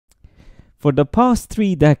For the past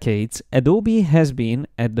 3 decades, Adobe has been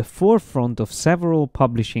at the forefront of several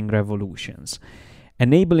publishing revolutions,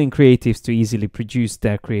 enabling creatives to easily produce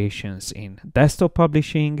their creations in desktop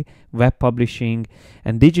publishing, web publishing,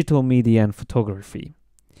 and digital media and photography.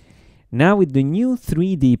 Now with the new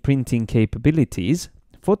 3D printing capabilities,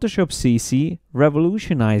 Photoshop CC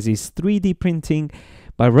revolutionizes 3D printing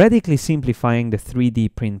by radically simplifying the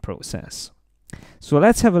 3D print process. So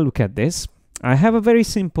let's have a look at this. I have a very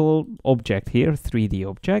simple object here, 3D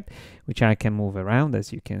object, which I can move around,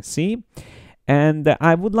 as you can see. And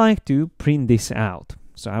I would like to print this out.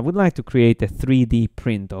 So I would like to create a 3D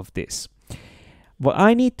print of this. What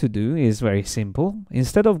I need to do is very simple.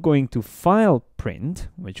 Instead of going to File, Print,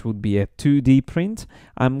 which would be a 2D print,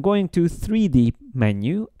 I'm going to 3D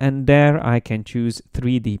menu, and there I can choose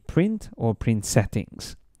 3D print or print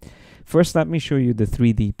settings. First, let me show you the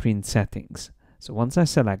 3D print settings. So once I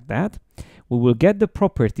select that, we will get the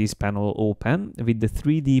Properties panel open with the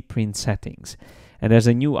 3D print settings. And there's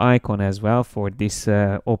a new icon as well for these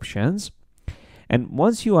options. And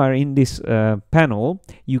once you are in this panel,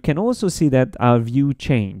 you can also see that our view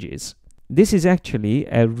changes. This is actually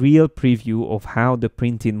a real preview of how the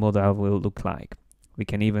printed model will look like. We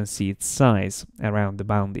can even see its size around the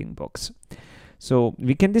bounding box. So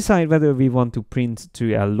we can decide whether we want to print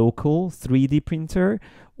to a local 3D printer,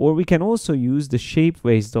 or we can also use the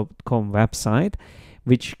Shapeways.com website,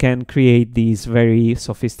 which can create these very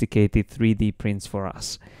sophisticated 3D prints for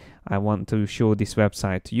us. I want to show this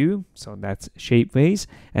website to you, so that's Shapeways,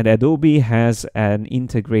 and Adobe has an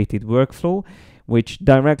integrated workflow which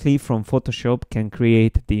directly from Photoshop can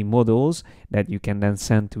create the models that you can then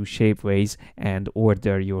send to Shapeways and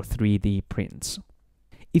order your 3D prints.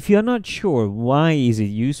 If you're not sure why is it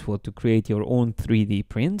useful to create your own 3D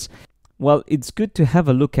prints, well, it's good to have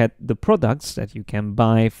a look at the products that you can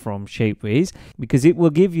buy from Shapeways, because it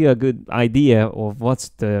will give you a good idea of what's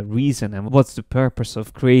the reason and what's the purpose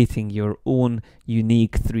of creating your own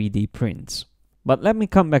unique 3D prints. But let me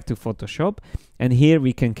come back to Photoshop, and here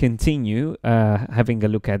we can continue having a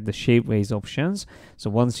look at the Shapeways options. So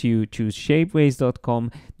once you choose shapeways.com,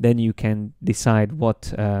 then you can decide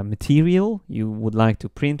what material you would like to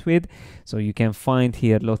print with. So you can find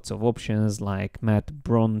here lots of options like matte,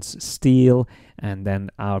 bronze, steel, and then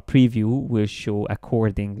our preview will show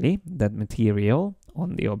accordingly that material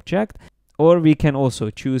on the object. Or we can also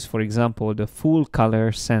choose, for example, the full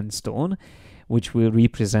color sandstone, which will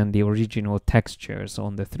represent the original textures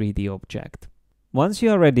on the 3D object. Once you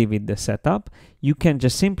are ready with the setup, you can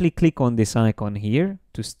just simply click on this icon here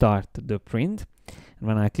to start the print. And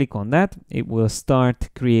when I click on that, it will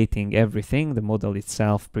start creating everything, the model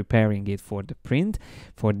itself, preparing it for the print,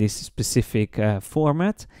 for this specific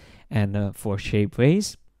format and for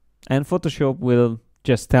Shapeways. And Photoshop will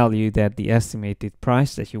just tell you that the estimated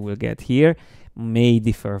price that you will get here may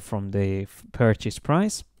differ from the purchase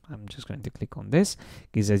price. I'm just going to click on this,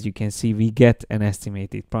 because as you can see, we get an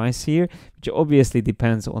estimated price here, which obviously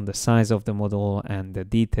depends on the size of the model and the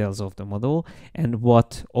details of the model and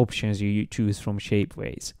what options you choose from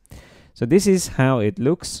Shapeways. So this is how it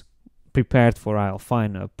looks, prepared for our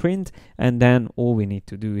final print, and then all we need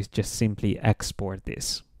to do is just simply export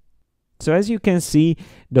this. So as you can see,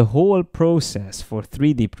 the whole process for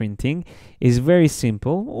 3D printing is very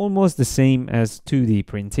simple, almost the same as 2D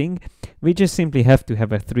printing. We just simply have to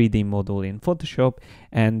have a 3D model in Photoshop,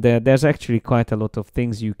 and there's actually quite a lot of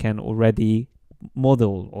things you can already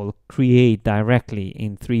model or create directly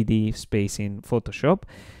in 3D space in Photoshop.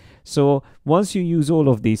 So once you use all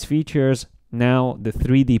of these features, now the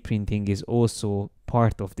 3D printing is also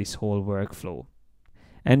part of this whole workflow.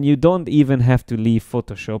 And you don't even have to leave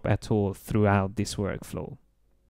Photoshop at all throughout this workflow.